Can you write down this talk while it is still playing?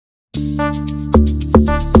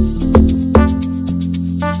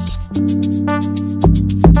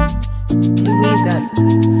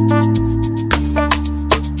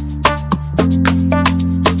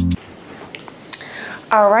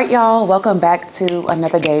All right, y'all, welcome back to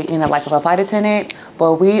another day in the life of a flight attendant.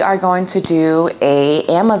 Well, we are going to do a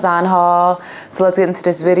Amazon haul. So let's get into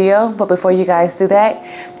this video. But before you guys do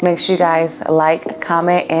that, make sure you guys like,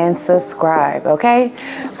 comment, and subscribe, okay?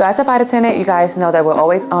 So as a flight attendant, you guys know that we're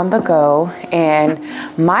always on the go. And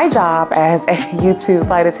my job as a YouTube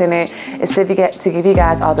flight attendant is to give you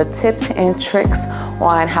guys all the tips and tricks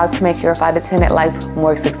on how to make your flight attendant life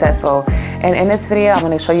more successful. And in this video, I'm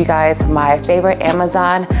gonna show you guys my favorite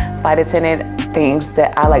Amazon flight attendant things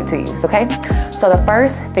that I like to use, okay? So the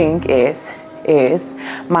first thing is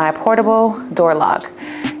my portable door lock.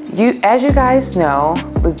 As you guys know,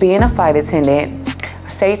 with being a flight attendant,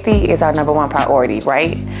 safety is our #1 priority,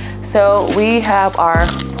 right? So we have our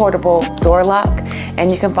portable door lock,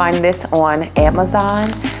 and you can find this on Amazon.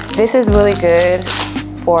 This is really good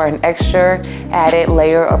for an extra added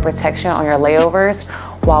layer of protection on your layovers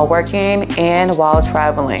while working and while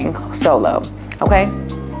traveling solo, okay?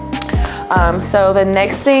 So the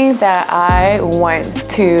next thing that I want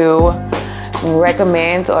to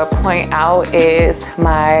recommend or point out is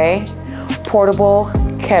my portable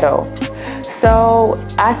kettle. So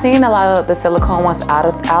I've seen a lot of the silicone ones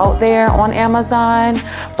out there on Amazon,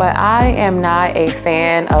 but I am not a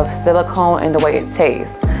fan of silicone in the way it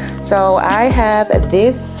tastes. So I have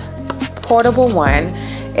this portable one.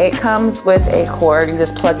 It comes with a cord. You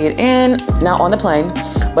just plug it in, not on the plane,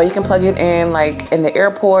 but you can plug it in like in the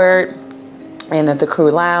airport and at the crew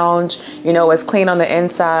lounge. You know, it's clean on the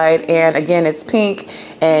inside, and again, it's pink,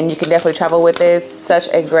 and you can definitely travel with this. Such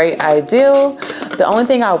a great idea. The only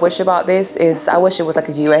thing I wish about this is I wish it was like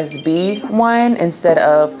a USB one instead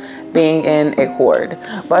of being in a cord.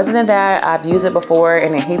 But other than that, I've used it before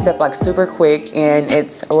and it heats up like super quick and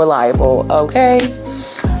it's reliable, okay?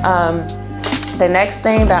 The next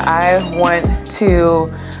thing that I want to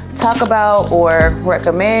talk about or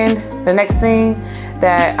recommend, the next thing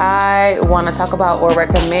that I want to talk about or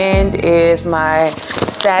recommend is my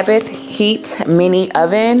Sabbath Heat mini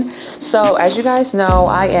oven. So as you guys know,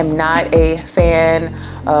 I am not a fan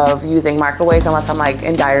of using microwaves unless I'm like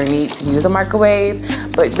in dire need to use a microwave,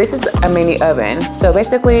 but this is a mini oven. So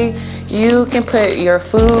basically you can put your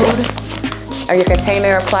food or your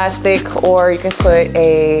container of plastic, or you can put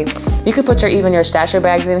even your stasher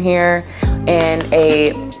bags in here and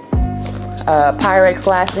a Pyrex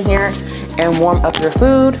flask in here and warm up your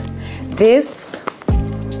food. This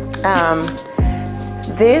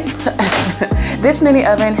mini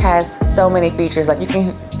oven has so many features. Like you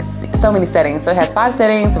can so many settings. So it has 5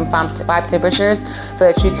 settings and 5 temperatures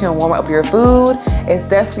so that you can warm up your food. It's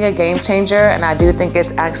definitely a game changer, and I do think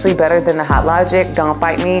it's actually better than the Hot Logic. Don't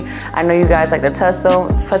fight me. I know you guys like the tussle,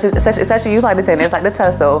 especially you like the tennis, like the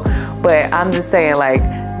tussle, but I'm just saying, like,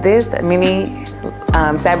 this mini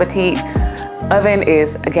Sabbath Heat oven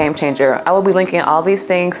is a game changer. I will be linking all these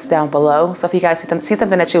things down below. So if you guys see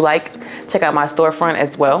something that you like, check out my storefront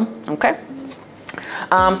as well, okay?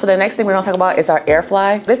 So the next thing we're gonna talk about is our air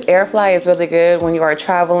fly. This air fly is really good when you are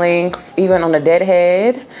traveling, even on a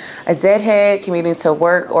deadhead, commuting to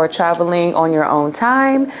work, or traveling on your own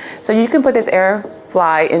time. So you can put this air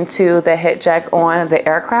fly into the head jack on the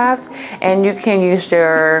aircraft, and you can use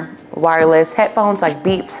your wireless headphones like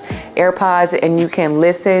Beats, AirPods, and you can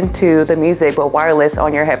listen to the music but wireless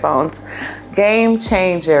on your headphones. Game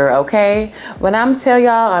changer, okay? When I'm telling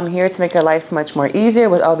y'all I'm here to make your life much more easier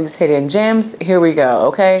with all these hidden gems, here we go,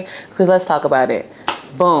 okay? Because let's talk about it.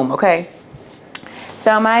 Boom, okay?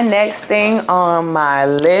 So my next thing on my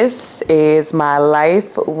list is my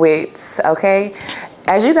Lifewit, okay?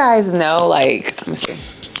 As you guys know, like, let me see.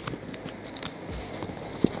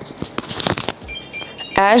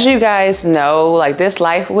 As you guys know, like, this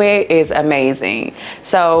Lifewit is amazing.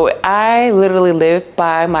 So I literally live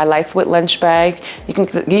by my Lifewit lunch bag. You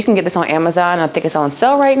can get this on Amazon. I think it's on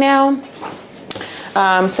sale right now.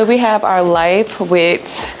 So we have our Lifewit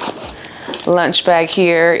lunch bag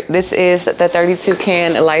here. This is the 32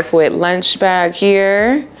 can Lifewit lunch bag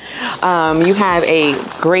here. You have a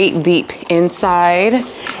great deep inside.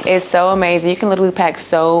 It's so amazing. You can literally pack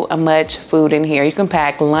so much food in here. You can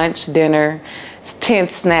pack lunch, dinner, 10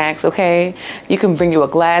 snacks, okay? You can bring you a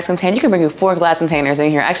glass container. You can bring you 4 glass containers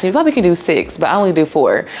in here. Actually, you probably could do 6, but I only do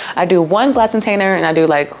 4. I do 1 glass container and I do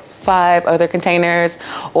like 5 other containers,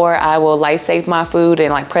 or I will light save my food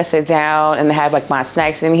and like press it down and have like my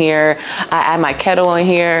snacks in here. I add my kettle in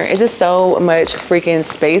here. It's just so much freaking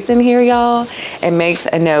space in here, y'all. It makes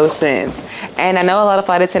no sense. And I know a lot of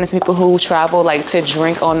flight attendants, people who travel like to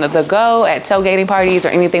drink on the go at tailgating parties or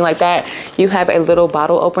anything like that, you have a little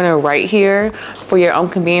bottle opener right here for your own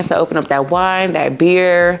convenience to open up that wine, that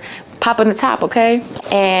beer, pop in the top, okay?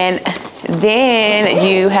 And then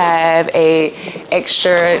you have a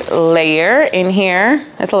extra layer in here.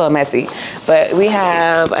 That's a little messy, but we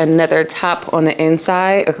have another top on the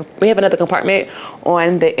inside. We have another compartment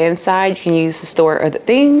on the inside you can use to store other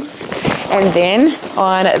things. And then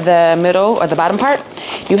on the middle or the bottom part,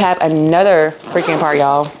 you have another freaking part,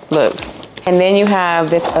 y'all. Look. And then you have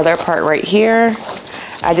this other part right here.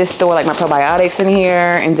 I just store like my probiotics in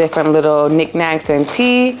here and different little knickknacks and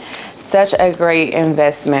tea. Such a great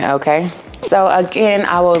investment, okay? So again,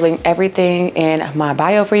 I will link everything in my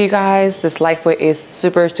bio for you guys. This Lifewit is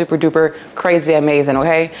super, super duper crazy amazing,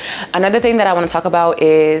 okay? Another thing that I want to talk about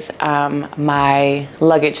is my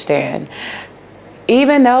luggage stand.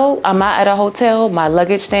 Even though I'm not at a hotel, my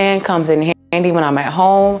luggage stand comes in handy when I'm at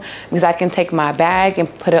home because I can take my bag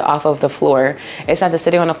and put it off of the floor. It's not just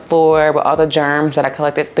sitting on the floor with all the germs that I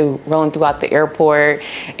collected rolling throughout the airport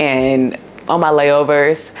and on my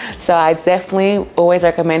layovers. So I definitely always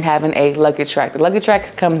recommend having a luggage rack. The luggage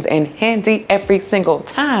rack comes in handy every single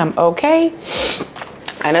time, okay?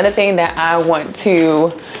 Another thing that I want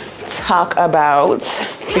to talk about,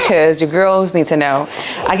 because your girls need to know,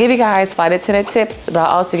 I give you guys flight attendant tips, but I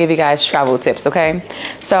also give you guys travel tips, okay?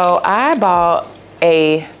 So I bought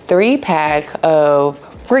a 3-pack of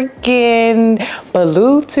freaking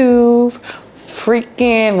Bluetooth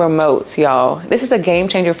freaking remotes, y'all. This is a game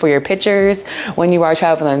changer for your pictures. When you are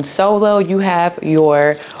traveling solo, you have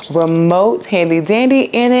your remote handy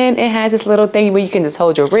dandy, and then it has this little thing where you can just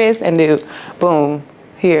hold your wrist and do boom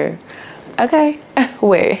here. Okay,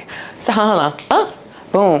 wait, so hold on. Oh,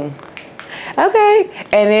 boom. Okay,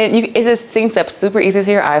 and then it just syncs up super easy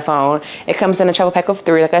to your iPhone. It comes in a travel pack of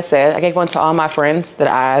 3, like I said. I gave one to all my friends that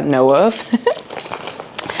I know of.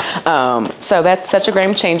 So that's such a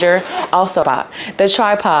game changer. Also, the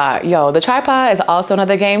tripod, yo, the tripod is also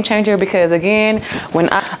another game changer because again, when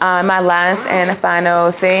my last and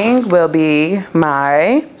final thing will be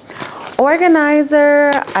my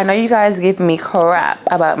organizer. I know you guys give me crap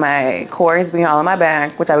about my cords being all in my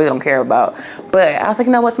bag, which I really don't care about, but I was like,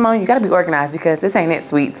 you know what, Simone, you gotta be organized because this ain't it,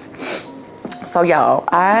 sweets. So y'all,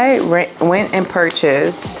 I went and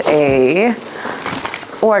purchased a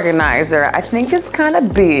organizer. I think it's kind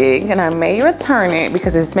of big and I may return it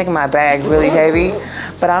because it's making my bag really heavy,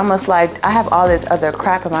 but I almost like I have all this other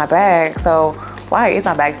crap in my bag, so why is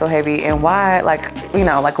my bag so heavy and why, like, you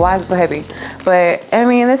know, like why is it so heavy? But I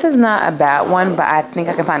mean, this is not a bad one, but I think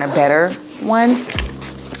I can find a better one.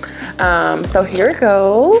 So here it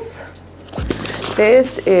goes.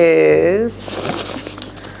 This is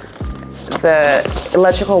the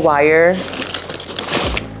electrical wire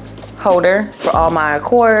holder for all my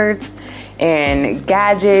cords and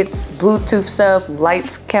gadgets, Bluetooth stuff,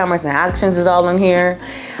 lights, cameras, and actions is all in here.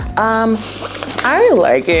 I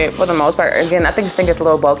like it for the most part. Again, I think this thing is a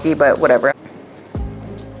little bulky, but whatever.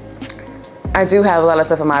 I do have a lot of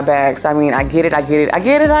stuff in my bag, so I mean, I get it.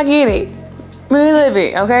 Really live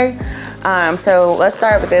it, okay? So let's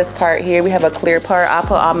start with this part here. We have a clear part. I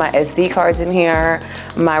put all my SD cards in here.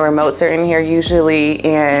 My remotes are in here usually,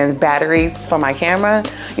 and batteries for my camera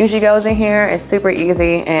usually goes in here. It's super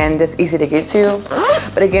easy and just easy to get to.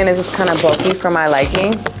 But again, it's just kind of bulky for my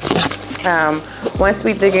liking. Once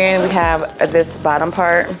we dig in, we have this bottom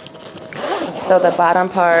part. So the bottom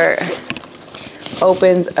part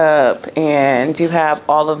opens up and you have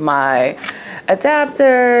all of my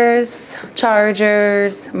adapters,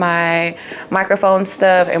 chargers, my microphone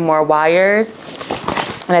stuff, and more wires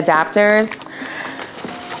and adapters.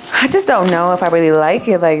 I just don't know if I really like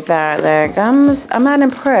it like that. Like I'm not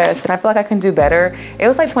impressed, and I feel like I can do better. It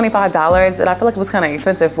was like $25, and I feel like it was kind of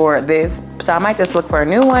expensive for this, so I might just look for a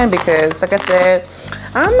new one because, like I said,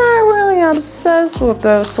 I'm not really obsessed with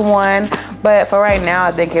this one. But for right now,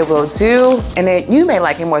 I think it will do, and you may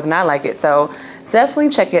like it more than I like it. So definitely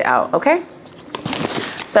check it out, okay?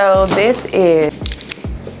 So this is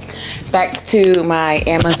back to my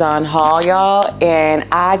Amazon haul, y'all, and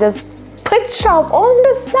I just put y'all on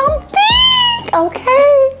to something,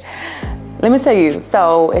 okay? Let me tell you,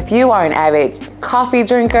 so if you are an avid coffee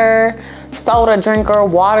drinker, soda drinker,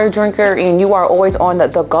 water drinker, and you are always on the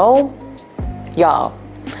go, y'all,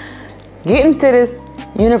 get into this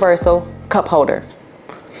universal cup holder.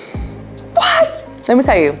 What? Let me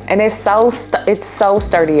tell you, and it's so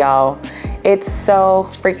sturdy, y'all. It's so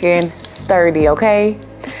freaking sturdy, okay?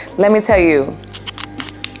 Let me tell you.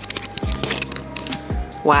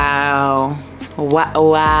 Wow.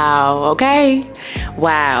 Wow, okay?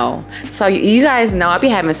 Wow. So you guys know I be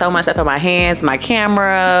having so much stuff in my hands, my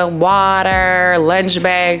camera, water, lunch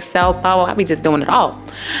bag, cell phone. I be just doing it all.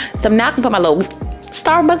 So now I can put my little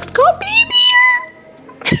Starbucks coffee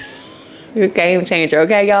in here. Game changer,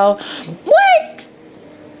 okay, y'all? What?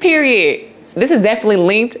 Period. This is definitely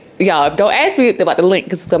linked. Y'all, don't ask me about the link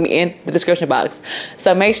because it's gonna be in the description box.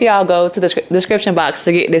 So make sure y'all go to the description box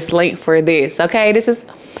to get this link for this, okay? This is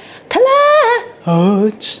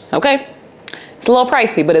clutch. Okay? It's a little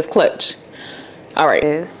pricey, but it's clutch. All right.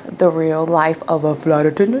 Is the real life of a flight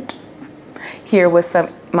attendant. Here with some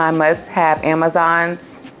my must-have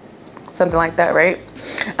Amazons. Something like that, right?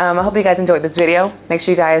 I hope you guys enjoyed this video. Make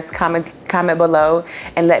sure you guys comment below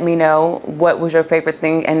and let me know what was your favorite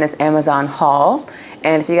thing in this Amazon haul.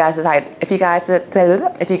 And if you guys decide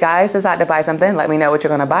to buy something, let me know what you're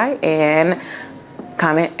gonna buy and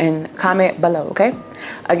comment below, okay?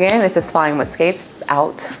 Again, this is Flying with Skates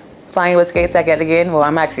out. Flying with Skates back at it again. Well,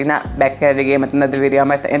 I'm actually not back at it again with another video.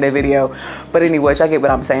 I'm at the end of the video. But anyways, y'all get what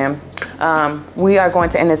I'm saying. We are going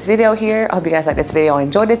to end this video here. I hope you guys like this video,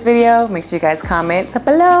 enjoyed this video. Make sure you guys comment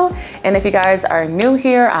below. And if you guys are new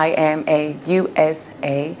here, I am a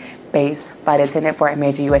USA-based flight attendant for a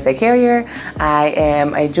major USA carrier. I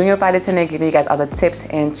am a junior flight attendant, giving you guys all the tips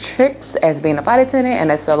and tricks as being a flight attendant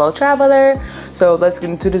and a solo traveler. So let's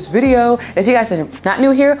get into this video. If you guys are not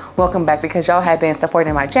new here, welcome back because y'all have been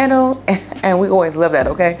supporting my channel and we always love that,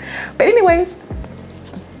 okay? But anyways,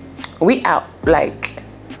 we out like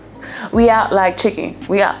chicken.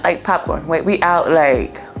 We out like popcorn. Wait, we out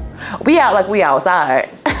like we outside.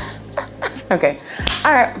 Okay,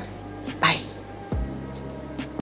 all right.